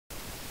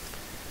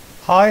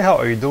Hi, how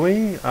are you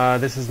doing?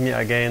 This is me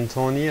again,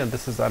 Tony, and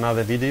this is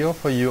another video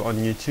for you on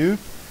YouTube.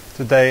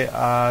 Today,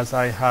 as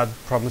I had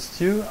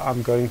promised you,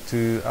 I'm going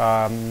to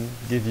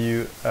give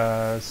you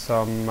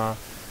some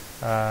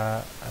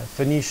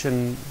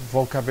Phoenician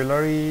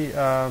vocabulary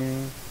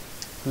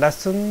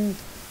lesson.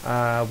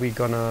 We're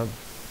gonna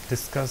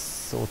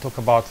discuss or talk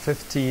about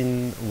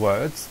 15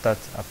 words that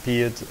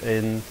appeared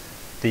in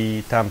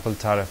the temple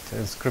tariff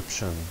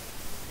inscription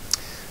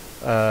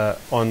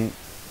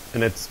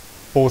in its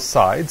both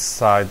sides,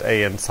 side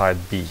A and side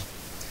B.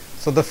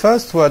 So the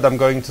first word I'm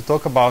going to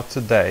talk about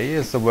today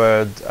is the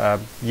word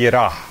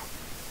Yirah.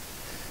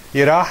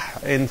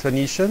 Yirah in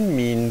Phoenician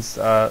means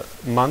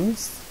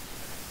months,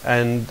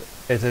 and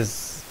it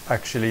is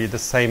actually the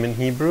same in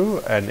Hebrew,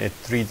 and it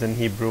reads in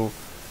Hebrew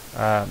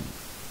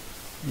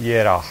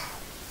Yerah.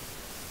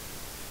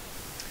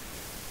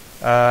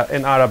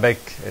 In Arabic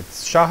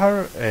it's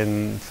Shahr,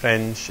 in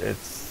French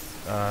it's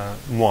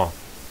mois,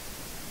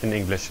 in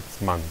English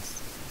it's months.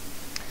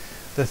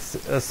 The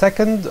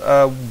second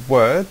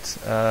word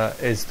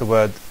is the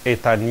word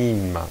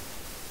Etanim.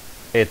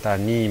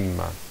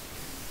 Etanim.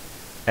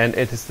 And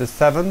it is the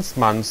 7th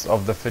month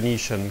of the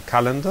Phoenician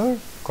calendar,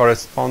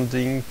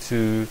 corresponding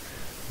to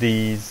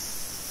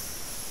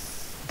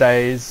these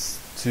days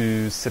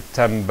to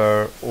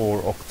September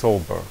or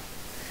October.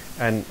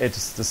 And it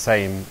is the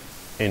same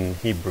in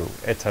Hebrew,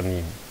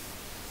 Etanim.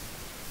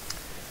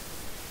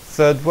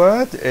 Third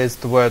word is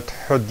the word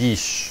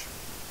Hudish.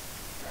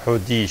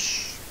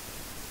 Hudish.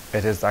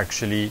 It is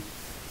actually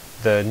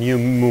the new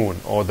moon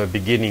or the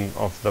beginning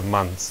of the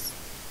month.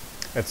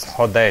 It's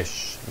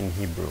Hodesh in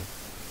Hebrew.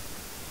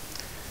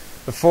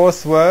 The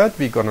fourth word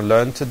we're going to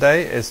learn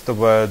today is the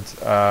word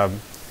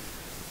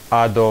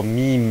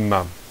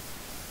Adomim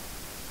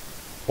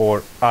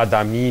or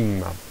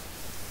Adamim,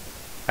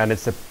 and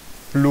it's a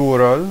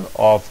plural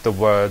of the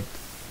word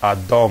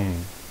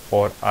Adom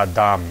or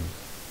Adam,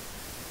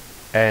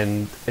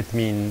 and it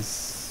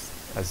means,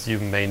 as you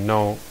may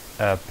know,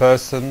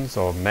 persons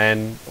or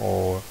men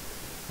or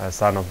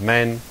son of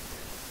men,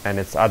 and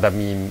it's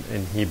Adamim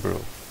in Hebrew.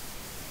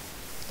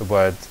 The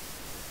word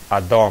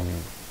Adom,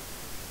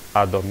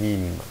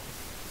 Adomim.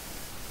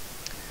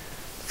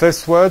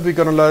 First word we're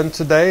going to learn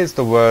today is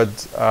the word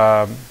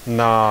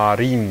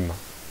Naarim.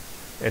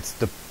 It's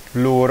the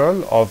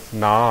plural of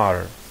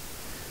Naar,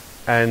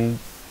 and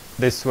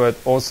this word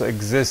also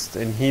exists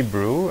in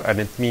Hebrew, and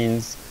it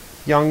means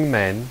young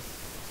men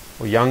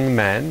or young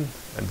man,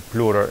 and the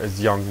plural is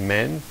young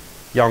men,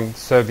 young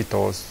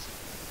servitors,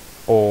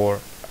 or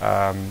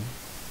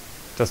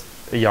just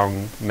a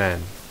young man.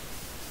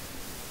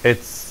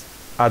 It's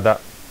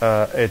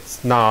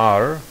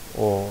Naar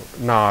or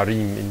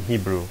Naarim in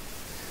Hebrew.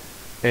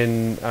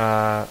 In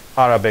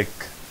Arabic,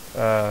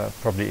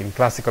 probably in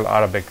classical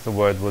Arabic, the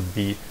word would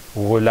be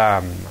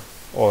ghulam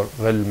or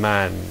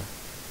ghilman,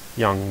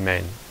 young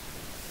men.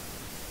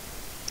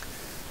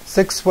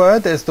 Sixth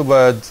word is the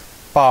word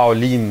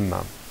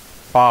PᶜLM.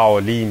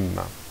 PᶜLM.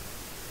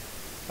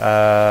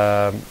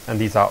 And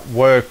these are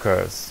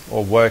workers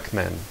or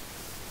workmen.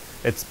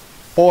 It's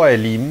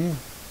PᶜLM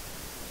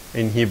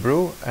in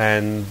Hebrew,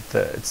 and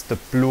it's the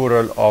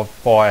plural of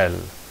poel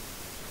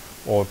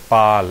or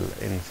pal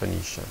in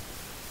Phoenician.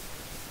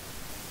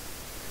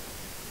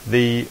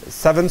 The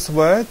seventh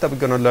word that we're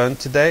going to learn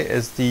today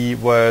is the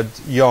word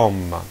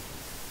Yom,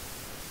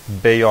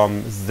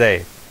 BYM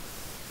Z,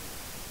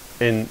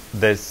 in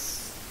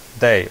this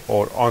day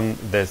or on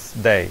this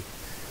day.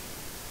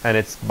 And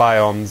it's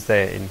BYM Z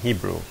in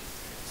Hebrew.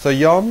 So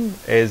Yom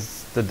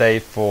is the day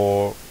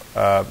for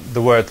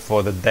the word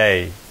for the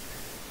day,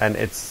 and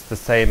it's the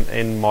same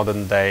in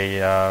modern day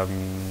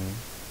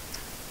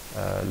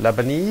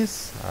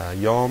Lebanese.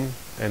 Yom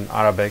in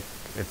Arabic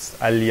it's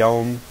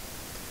اليوم,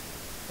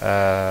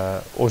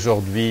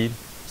 aujourd'hui,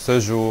 ce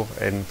jour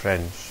in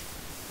French.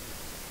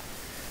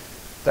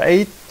 The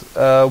eighth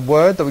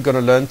word that we're going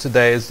to learn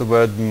today is the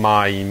word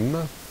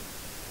Myim.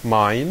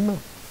 Myim.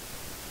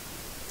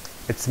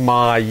 It's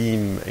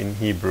Mayim in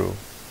Hebrew,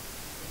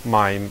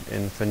 Myim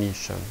in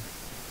Phoenician.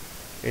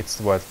 It's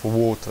the word for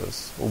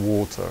waters or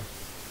water.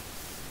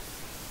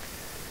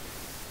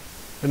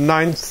 The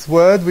ninth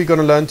word we're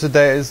going to learn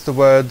today is the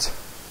word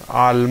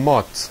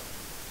Almot.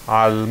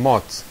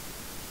 Almot.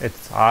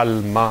 It's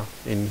Alma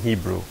in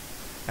Hebrew,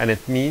 and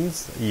it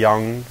means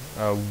young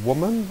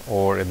woman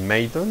or a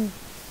maiden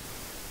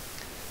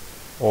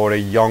or a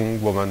young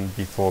woman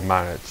before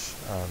marriage.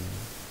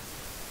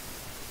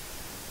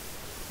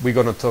 We're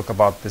going to talk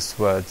about this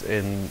word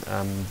in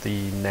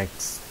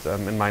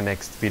in my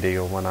next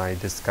video when I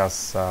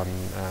discuss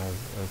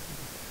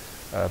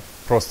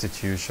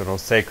prostitution or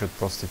sacred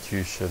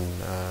prostitution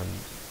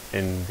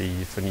in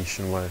the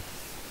Phoenician world.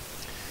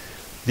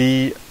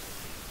 The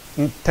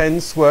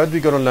 10th word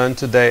we're going to learn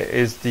today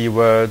is the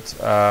word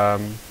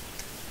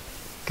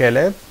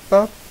Keleb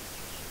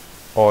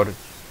or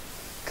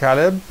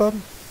Kalb,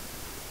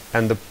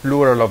 and the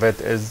plural of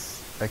it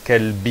is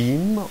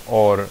Kelbim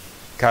or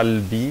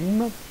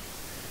Kalbim.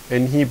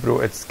 In Hebrew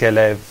it's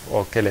Kelev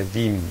or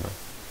Kelevim,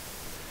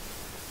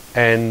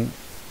 and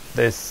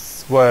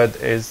this word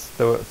is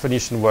the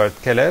Phoenician word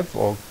keleb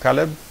or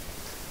kaleb,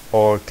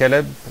 or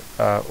keleb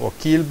or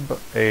kilb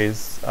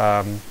is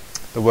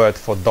the word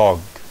for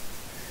dog.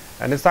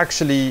 And it's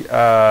actually,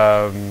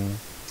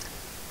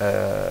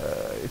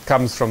 it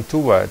comes from two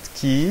words,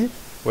 ki,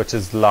 which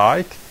is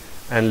like,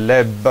 and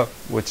leb,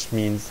 which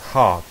means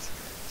heart.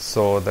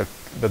 So the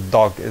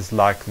dog is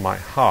like my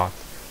heart,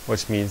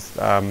 which means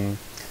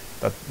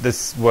that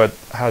this word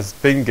has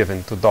been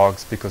given to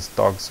dogs because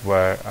dogs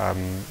were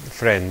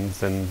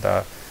friends and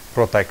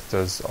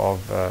protectors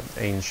of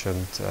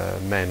ancient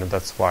men, and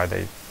that's why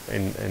they,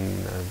 in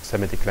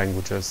Semitic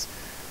languages,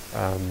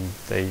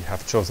 they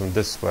have chosen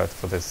this word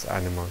for this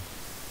animal.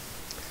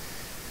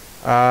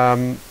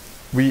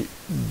 We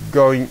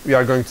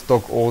are going to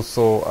talk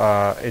also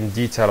in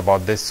detail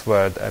about this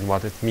word and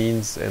what it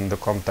means in the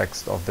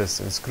context of this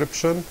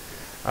inscription,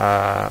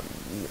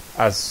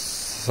 as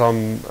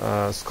some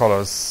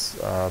scholars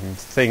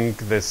think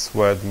this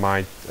word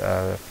might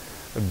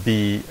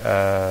be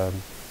a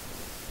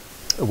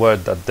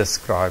word that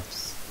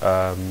describes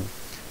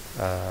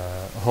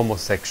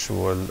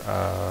homosexual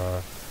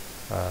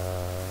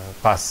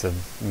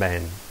passive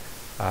men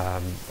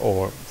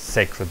or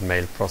sacred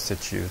male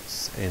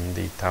prostitutes in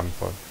the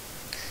temple.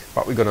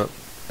 But we're going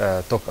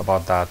to talk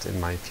about that in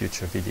my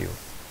future video.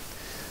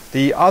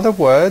 The other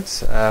word,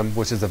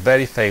 which is a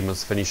very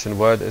famous Phoenician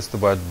word, is the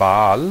word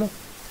Baal,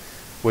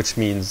 which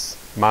means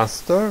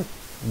master,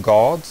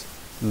 God,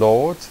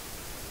 Lord,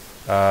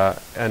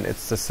 and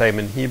it's the same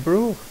in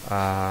Hebrew.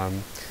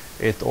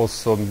 It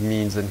also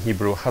means in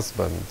Hebrew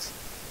husband.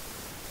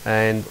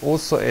 And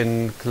also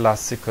in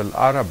classical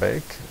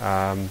Arabic,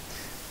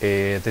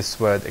 this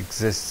word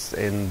exists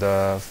in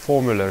the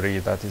formulary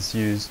that is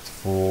used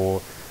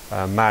for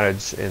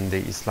marriage in the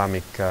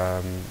Islamic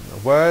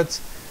words,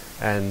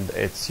 and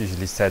it's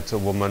usually said to a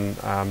woman,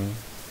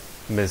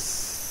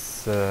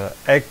 Miss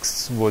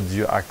X, would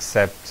you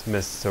accept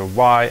Mr.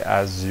 Y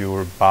as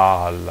your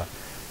Baal?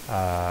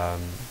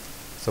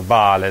 So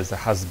Baal is a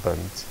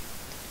husband,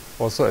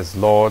 also is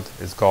Lord,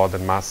 is God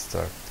and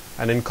Master.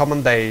 And in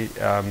common day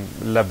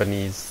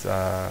Lebanese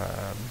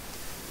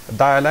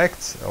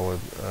dialect, or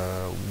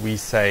we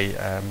say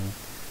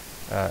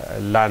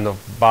land of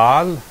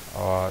Baal,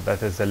 or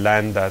that is a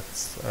land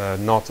that's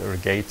not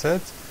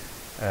irrigated,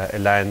 a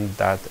land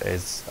that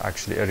is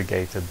actually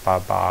irrigated by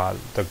Baal,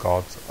 the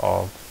god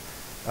of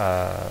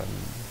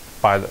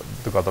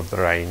the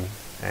rain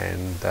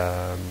and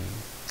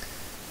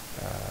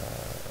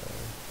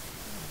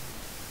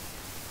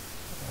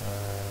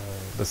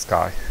the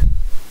sky.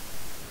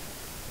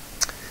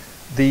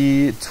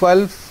 The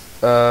 12th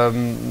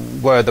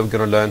word that we're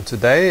going to learn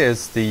today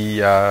is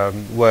the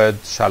word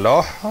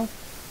shaloh,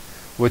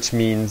 which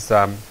means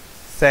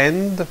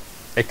send,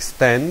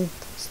 extend,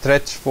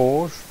 stretch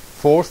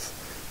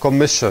forth,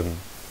 commission.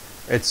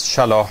 It's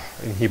shaloh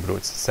in Hebrew,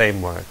 it's the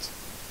same word.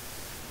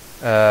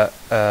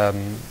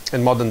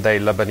 In modern day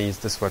Lebanese,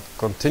 this word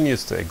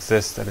continues to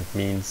exist, and it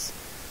means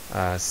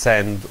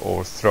send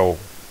or throw.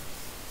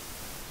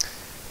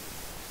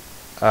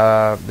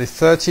 The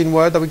 13th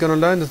word that we're going to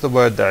learn is the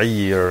word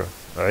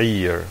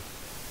Yirah.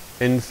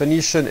 In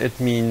Phoenician it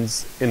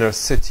means inner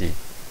city.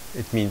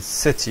 It means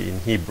city in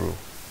Hebrew.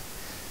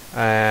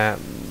 Then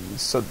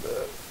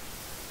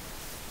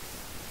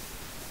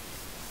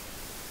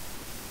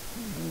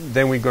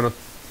we're going to,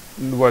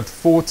 the word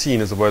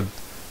 14 is the word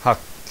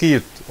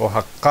Hakirt or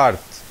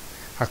Hakkart.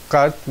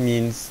 Hakkart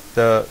means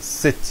the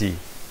city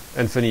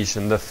in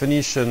Phoenician. The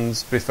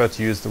Phoenicians prefer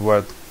to use the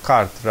word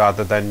Kart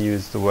rather than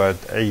use the word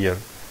Yirah.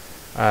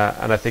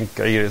 And I think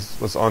Yirah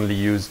was only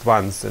used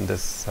once in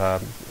this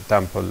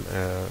temple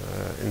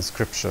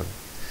inscription.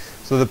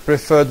 So the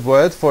preferred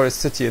word for a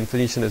city in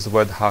Phoenician is the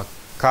word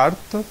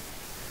Hakkart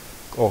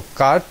or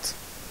Kart,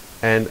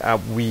 and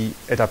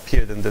it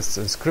appeared in this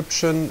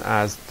inscription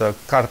as the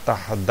Karta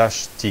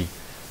Hadashti,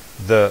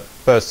 the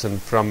person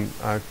from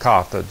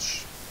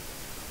Carthage.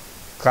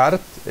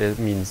 Kart, it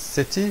means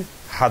city,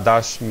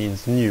 Hadash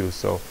means new,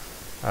 so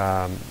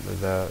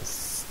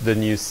the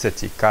new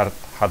city, Kart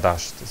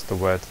Hadash is the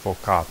word for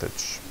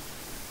Carthage.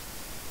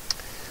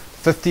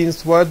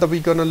 15th word that we're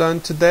going to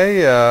learn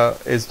today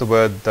is the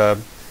word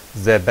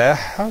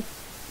Zebeh.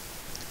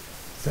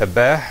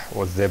 Zebeh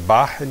or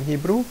Zebah in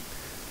Hebrew,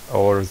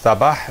 or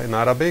Zabah in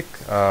Arabic,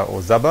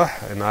 or Zabah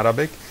in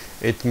Arabic.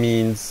 It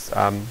means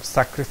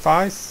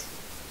sacrifice,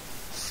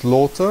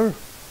 slaughter,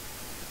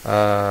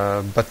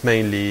 but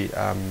mainly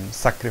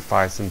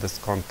sacrifice in this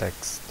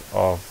context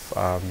of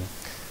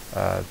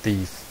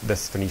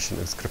this Phoenician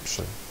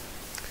inscription.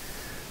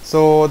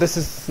 So this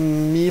is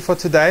me for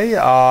today.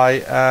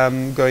 I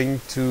am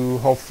going to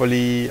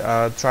hopefully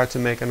try to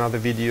make another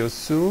video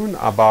soon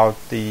about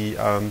the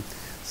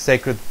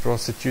sacred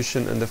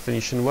prostitution in the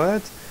Phoenician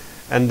word,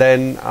 and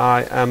then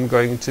I am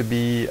going to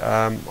be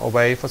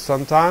away for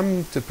some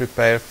time to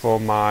prepare for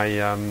my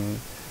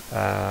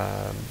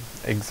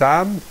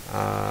exam.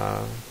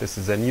 This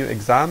is a new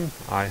exam.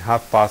 I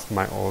have passed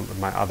my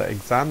other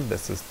exam.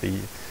 This is the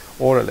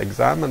oral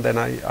exam, and then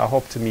I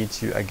hope to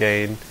meet you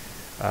again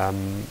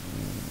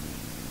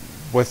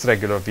with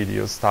regular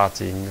videos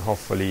starting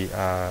hopefully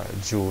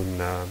June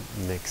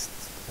next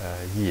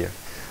year.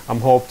 I'm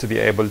hope to be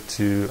able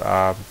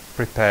to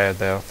prepare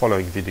the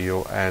following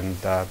video and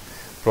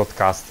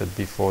broadcast it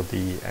before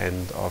the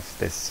end of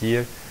this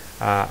year.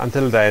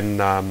 Until then,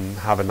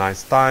 have a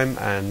nice time,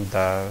 and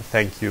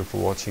thank you for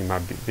watching my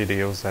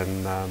videos,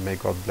 and may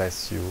God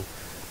bless you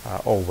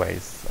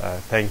always.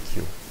 Thank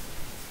you.